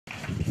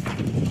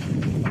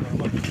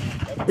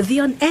The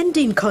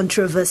unending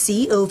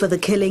controversy over the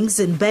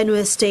killings in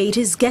Benue State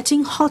is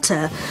getting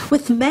hotter,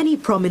 with many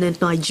prominent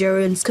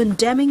Nigerians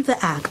condemning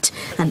the act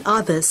and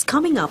others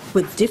coming up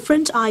with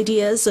different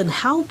ideas on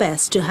how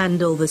best to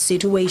handle the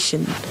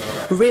situation.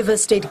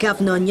 Rivers State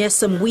Governor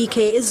Wike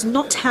is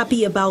not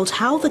happy about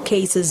how the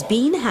case is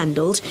being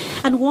handled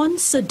and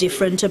wants a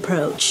different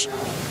approach.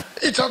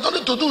 It has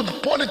nothing to do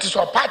with politics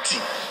or party.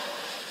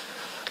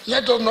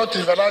 Let us not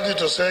trivialize it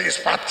to say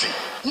it's party.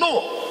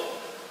 No.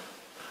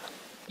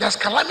 There's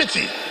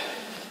calamity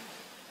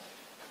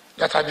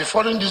that are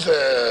befalling this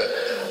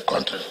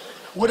country,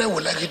 whether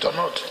we like it or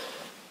not.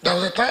 There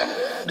was a time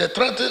they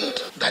threatened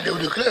that they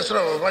would declare a state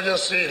of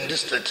emergency in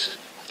this state.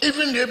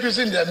 Even the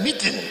APC in their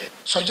meeting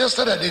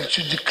suggested that they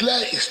should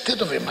declare a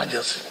state of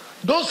emergency.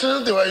 Those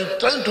things they were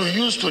trying to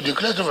use to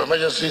declare a state of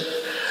emergency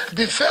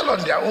befell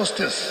on their own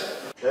states.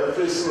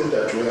 Everything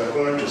that we are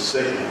going to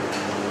say.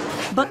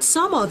 But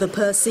some other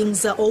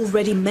persons are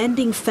already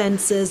mending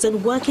fences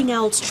and working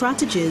out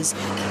strategies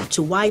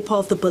to wipe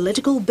off the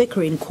political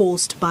bickering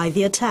caused by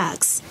the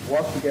attacks.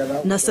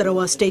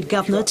 Nasarawa State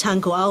Governor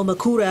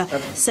Al-Makura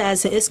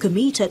says he is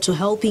committed to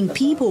helping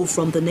people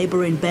from the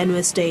neighboring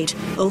Benue State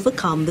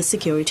overcome the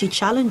security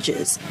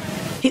challenges.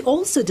 He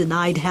also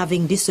denied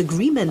having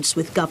disagreements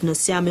with Governor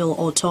Samuel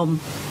Ortom.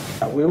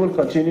 We will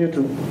continue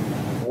to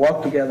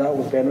work together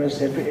with Benue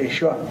State to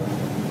ensure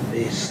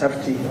the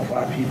safety of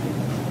our people.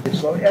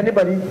 So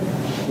anybody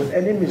with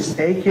any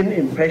mistaken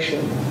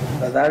impression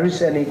that there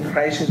is any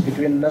crisis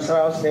between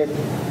Nasarawa State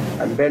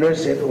and Benue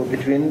State or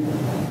between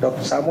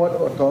Dr.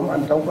 Samuel Ortom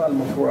and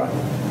Al-Makura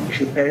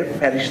should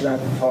perish that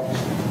thought.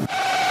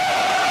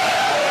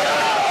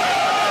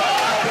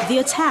 The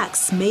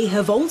attacks may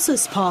have also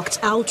sparked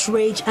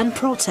outrage and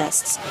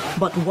protests,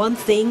 but one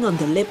thing on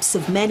the lips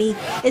of many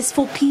is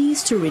for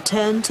peace to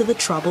return to the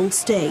troubled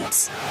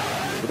states.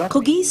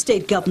 Kogi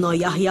State Governor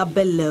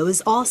Bello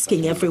is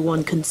asking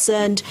everyone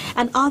concerned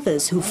and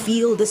others who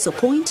feel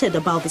disappointed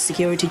about the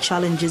security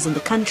challenges in the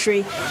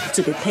country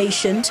to be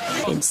patient,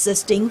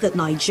 insisting that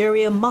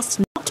Nigeria must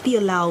not be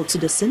allowed to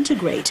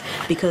disintegrate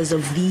because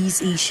of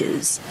these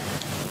issues.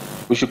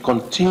 We should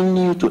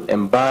continue to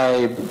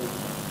imbibe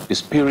the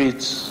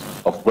spirit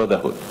of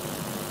brotherhood,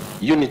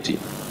 unity,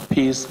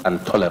 peace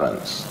and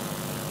tolerance.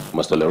 We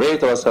must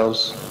tolerate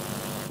ourselves.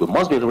 We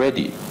must be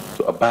ready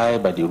to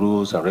abide by the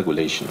rules and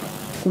regulations.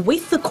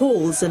 With the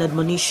calls and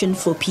admonition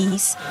for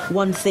peace,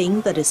 one thing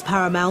that is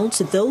paramount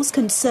to those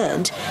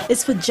concerned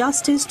is for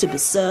justice to be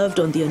served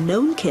on the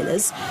unknown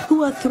killers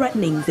who are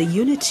threatening the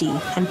unity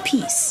and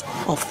peace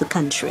of the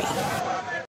country.